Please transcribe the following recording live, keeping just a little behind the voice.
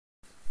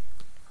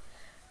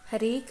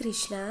Hare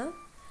Krishna,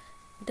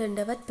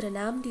 Dandavat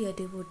Pranam dear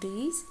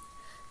devotees.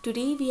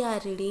 Today we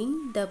are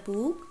reading the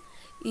book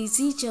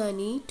Easy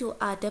Journey to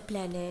Other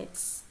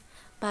Planets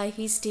by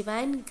His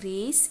Divine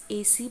Grace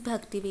A.C.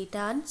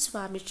 Bhaktivedanta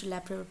Swami Srila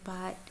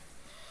Prabhupada.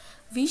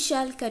 We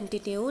shall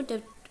continue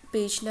the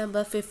page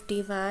number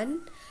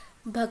 51.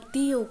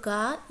 Bhakti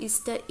Yoga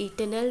is the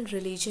eternal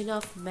religion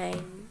of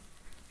man.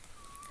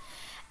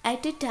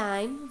 At a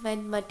time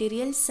when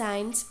material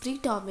science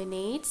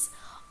predominates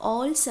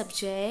all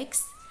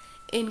subjects,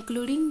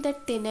 including the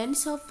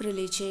tenets of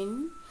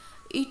religion,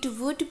 it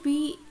would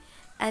be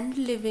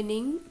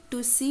enlivening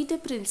to see the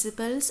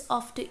principles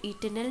of the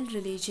eternal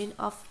religion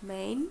of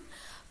man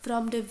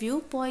from the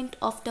viewpoint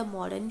of the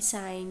modern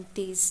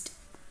scientist.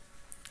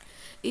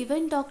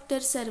 Even Dr.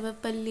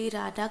 Sarvapalli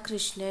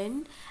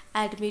Radhakrishnan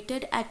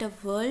admitted at a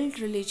World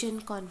Religion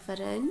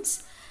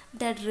Conference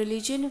that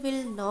religion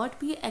will not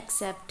be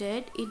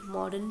accepted in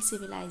modern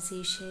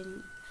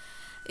civilization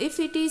if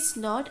it is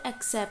not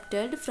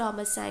accepted from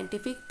a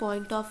scientific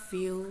point of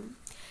view.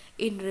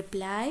 In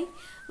reply,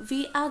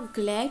 we are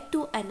glad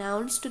to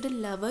announce to the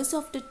lovers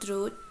of the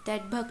truth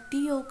that Bhakti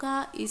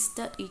Yoga is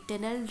the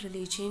eternal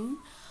religion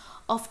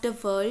of the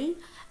world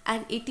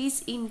and it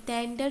is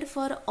intended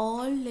for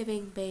all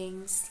living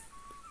beings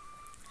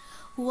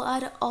who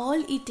are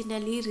all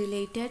eternally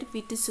related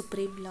with the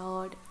Supreme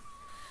Lord.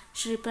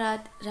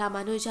 Sripad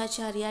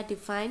Ramanujacharya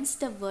defines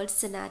the word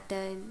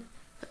Sanatan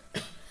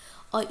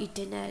or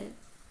eternal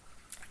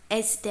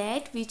as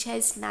that which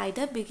has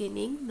neither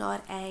beginning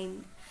nor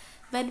end.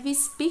 When we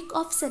speak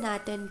of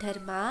Sanatan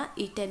Dharma,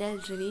 eternal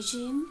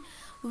religion,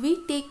 we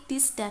take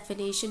this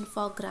definition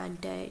for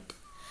granted.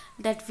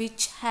 That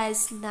which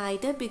has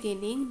neither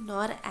beginning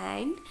nor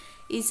end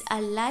is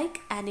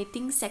unlike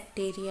anything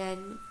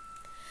sectarian,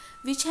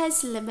 which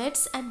has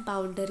limits and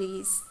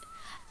boundaries.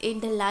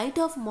 In the light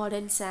of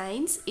modern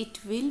science, it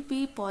will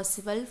be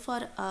possible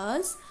for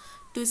us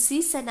to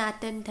see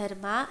Sanatan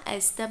Dharma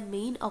as the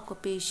main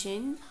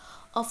occupation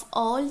of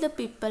all the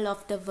people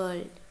of the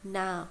world,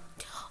 now,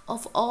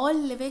 of all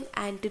living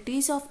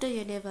entities of the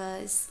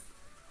universe.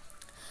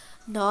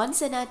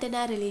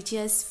 Non-Sanatana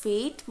religious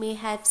faith may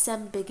have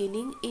some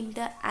beginning in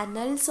the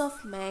annals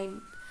of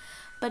man,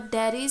 but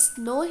there is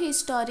no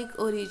historic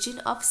origin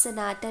of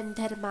Sanatan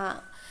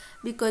Dharma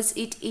because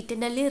it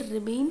eternally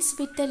remains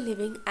with the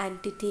living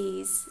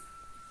entities.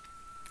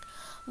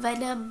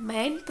 When a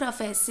man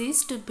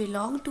professes to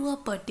belong to a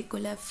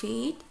particular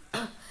faith,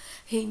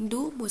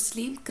 Hindu,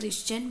 Muslim,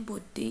 Christian,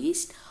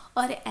 Buddhist,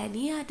 or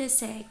any other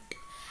sect,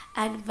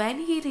 and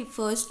when he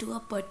refers to a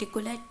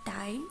particular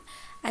time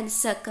and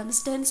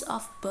circumstance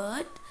of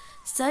birth,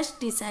 such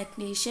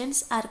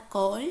designations are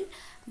called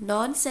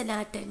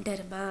non-Sanatan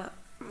Dharma.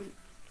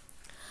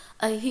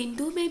 A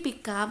Hindu may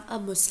become a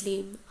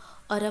Muslim,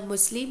 or a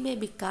Muslim may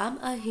become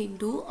a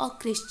Hindu or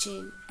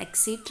Christian,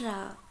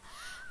 etc.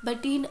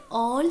 But in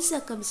all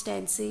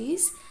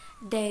circumstances,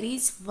 there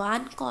is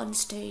one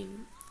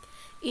constant.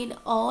 In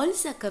all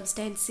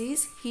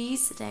circumstances, he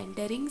is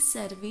rendering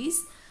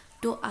service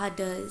to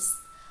others.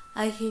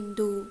 A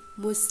Hindu,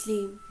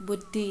 Muslim,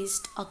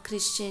 Buddhist, or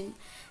Christian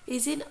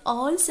is in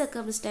all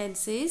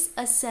circumstances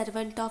a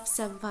servant of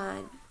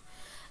someone.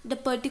 The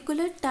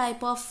particular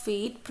type of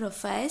faith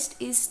professed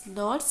is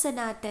not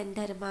Sanatan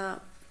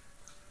Dharma.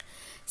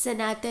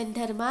 Sanatan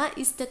Dharma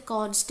is the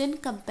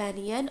constant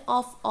companion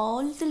of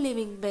all the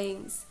living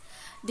beings,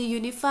 the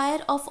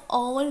unifier of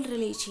all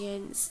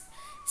religions.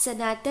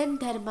 Sanatan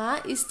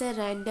Dharma is the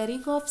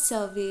rendering of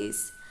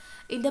service.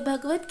 In the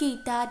Bhagavad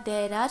Gita,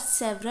 there are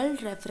several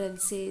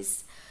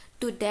references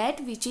to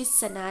that which is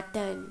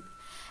Sanatan.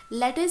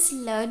 Let us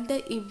learn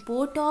the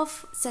import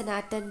of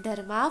Sanatan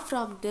Dharma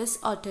from this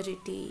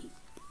authority.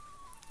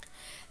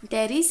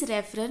 There is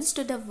reference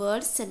to the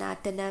word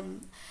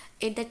Sanatanam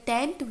in the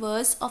 10th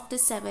verse of the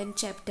 7th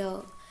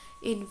chapter,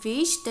 in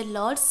which the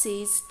Lord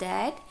says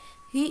that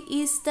He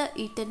is the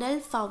eternal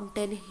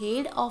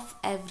fountainhead of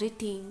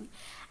everything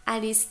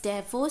and is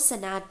therefore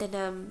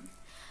Sanatanam.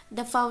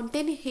 The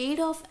fountainhead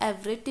of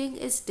everything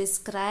is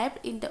described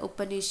in the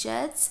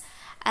Upanishads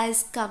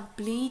as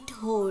complete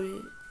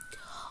whole.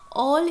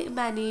 All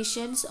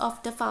emanations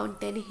of the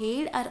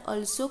fountainhead are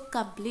also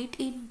complete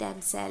in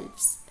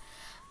themselves.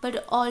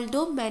 But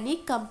although many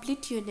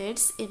complete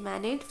units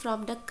emanate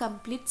from the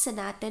complete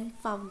Sanatan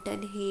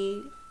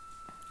fountainhead,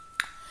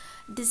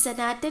 the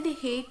Sanatan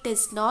head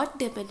does not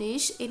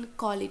diminish in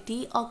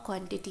quality or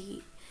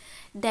quantity.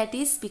 That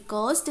is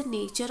because the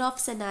nature of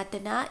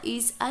Sanatana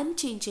is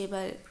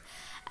unchangeable.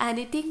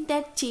 Anything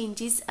that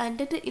changes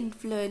under the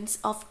influence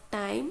of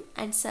time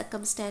and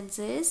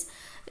circumstances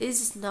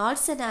is not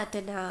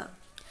Sanatana.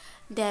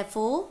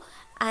 Therefore,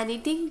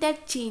 anything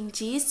that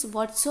changes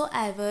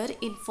whatsoever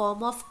in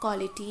form of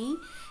quality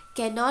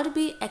cannot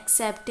be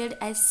accepted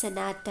as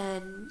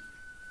Sanatan.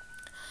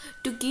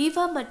 To give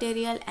a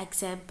material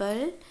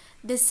example,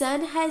 the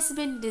sun has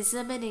been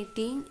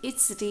disseminating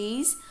its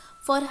rays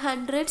for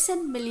hundreds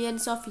and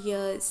millions of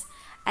years,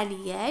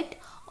 and yet,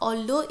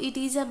 although it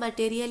is a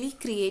materially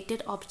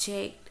created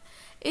object,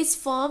 its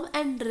form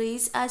and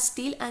rays are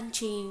still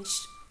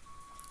unchanged.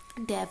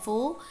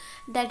 Therefore,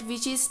 that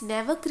which is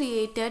never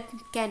created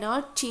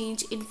cannot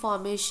change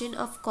information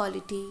of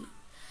quality,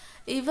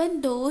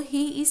 even though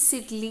He is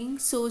seedling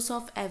source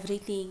of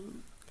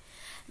everything.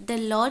 The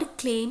Lord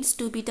claims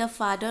to be the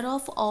Father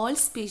of all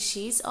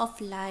species of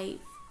life.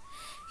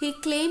 He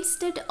claims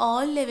that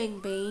all living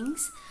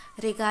beings,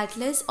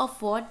 regardless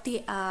of what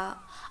they are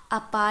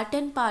part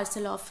and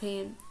parcel of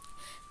Him.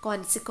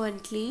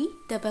 Consequently,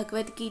 the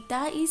Bhagavad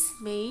Gita is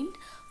meant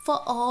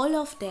for all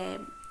of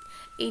them.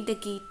 In the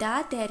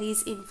Gita, there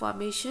is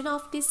information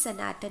of the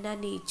Sanatana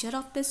nature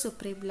of the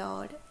Supreme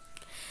Lord.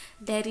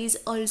 There is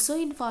also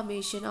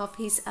information of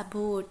His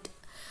abode,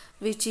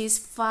 which is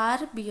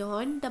far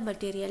beyond the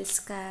material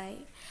sky,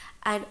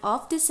 and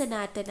of the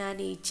Sanatana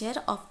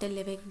nature of the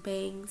living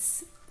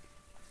beings.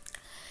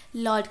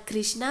 Lord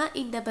Krishna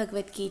in the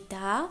Bhagavad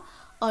Gita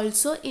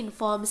also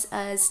informs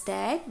us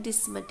that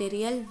this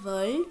material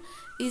world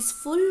is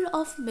full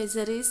of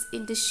miseries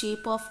in the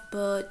shape of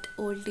birth,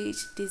 old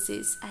age,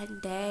 disease,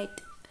 and death.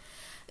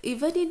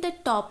 Even in the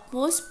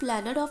topmost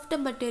planet of the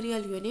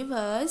material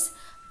universe,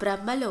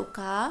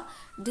 Brahmaloka,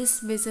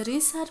 these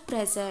miseries are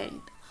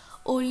present.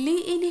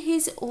 Only in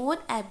his own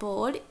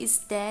abode is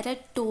there a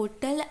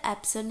total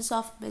absence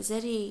of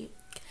misery.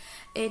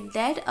 In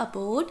that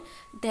abode,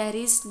 there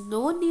is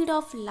no need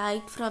of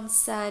light from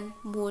sun,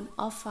 moon,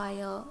 or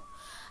fire.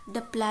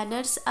 The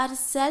planets are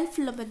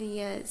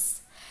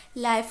self-luminous.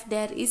 Life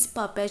there is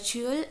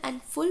perpetual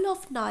and full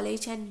of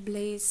knowledge and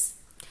bliss.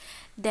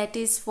 That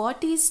is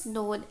what is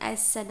known as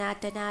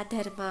Sanatana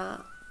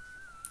Dharma,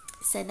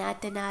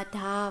 Sanatana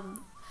Dham.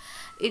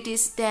 It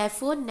is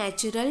therefore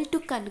natural to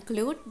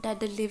conclude that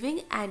the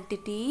living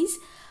entities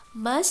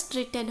must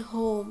return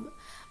home,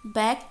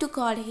 back to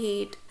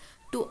Godhead,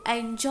 to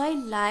enjoy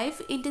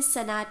life in the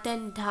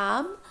Sanatan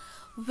Dham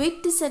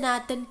with the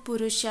Sanatan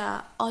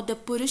Purusha or the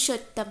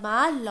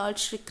Purushottama Lord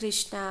Sri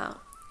Krishna.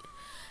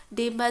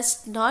 They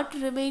must not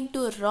remain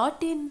to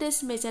rot in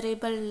this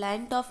miserable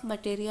land of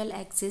material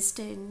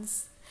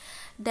existence.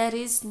 There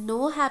is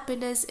no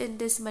happiness in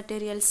this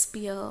material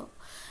sphere,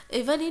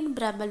 even in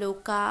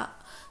Brahmaloka.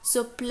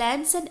 So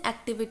plans and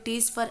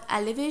activities for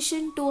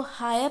elevation to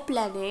higher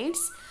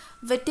planets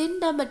within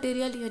the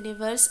material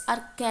universe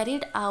are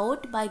carried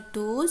out by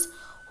those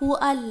who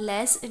are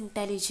less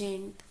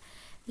intelligent.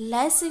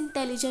 Less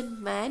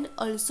intelligent men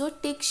also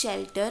take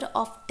shelter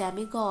of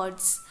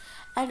demigods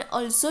and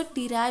also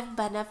derive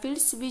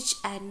benefits which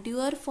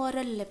endure for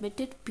a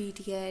limited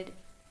period.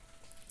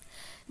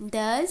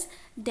 Thus,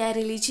 their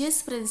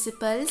religious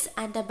principles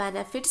and the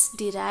benefits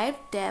derived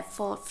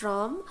therefore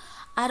from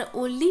are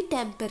only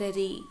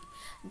temporary.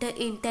 The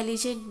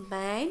intelligent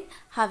man,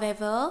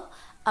 however,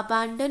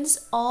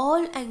 abandons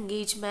all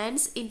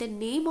engagements in the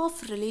name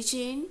of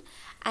religion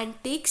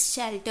and takes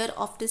shelter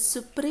of the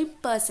Supreme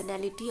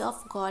Personality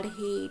of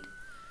Godhead,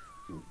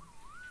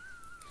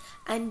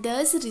 and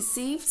thus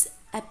receives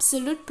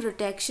absolute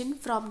protection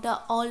from the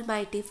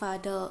Almighty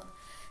Father.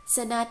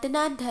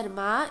 Sanatana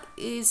Dharma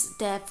is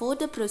therefore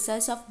the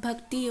process of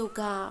Bhakti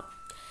Yoga,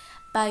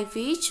 by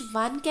which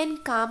one can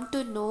come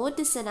to know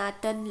the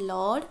Sanatan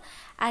Lord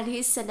and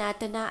his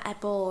Sanatana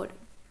abode.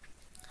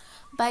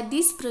 By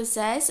this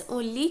process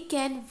only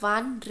can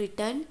one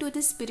return to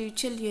the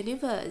spiritual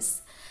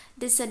universe,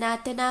 the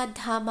Sanatana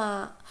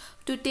Dhamma,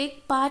 to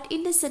take part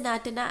in the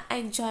Sanatana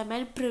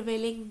enjoyment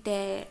prevailing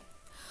there.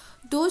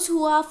 Those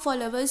who are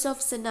followers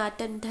of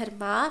Sanatan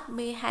Dharma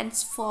may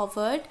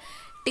henceforward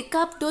take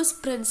up those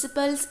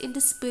principles in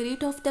the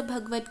spirit of the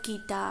Bhagavad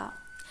Gita.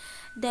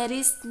 There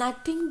is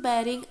nothing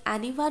barring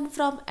anyone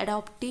from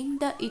adopting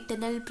the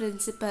eternal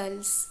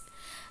principles.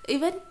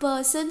 Even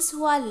persons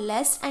who are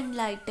less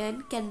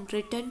enlightened can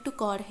return to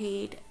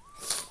Godhead.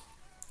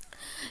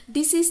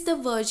 This is the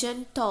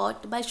version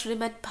taught by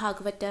Srimad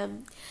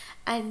Bhagavatam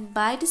and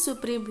by the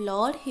Supreme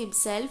Lord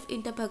Himself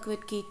in the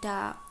Bhagavad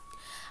Gita.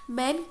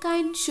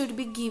 Mankind should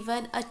be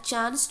given a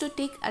chance to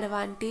take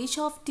advantage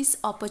of this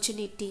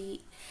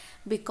opportunity,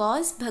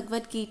 because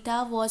Bhagavad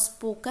Gita was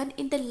spoken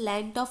in the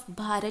land of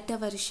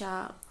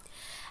Bharatavarsha.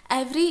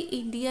 Every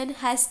Indian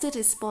has the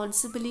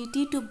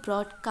responsibility to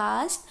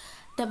broadcast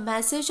the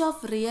message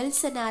of real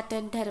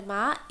Sanatan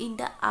Dharma in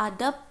the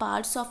other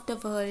parts of the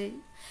world,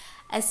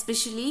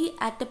 especially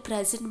at the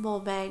present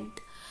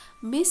moment.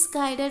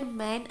 Misguided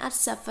men are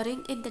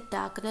suffering in the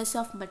darkness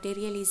of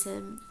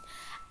materialism,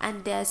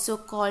 and their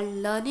so-called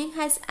learning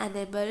has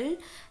enabled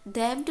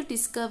them to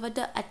discover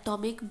the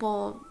atomic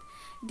bomb.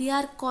 They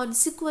are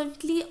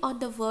consequently on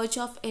the verge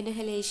of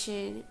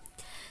annihilation.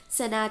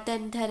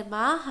 Sanatan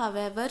Dharma,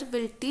 however,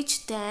 will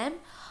teach them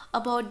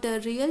about the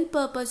real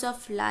purpose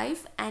of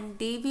life, and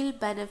they will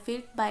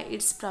benefit by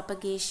its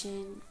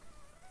propagation.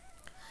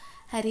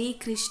 Hare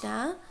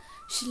Krishna,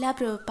 Srila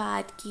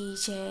Prabhupada ki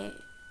Jai.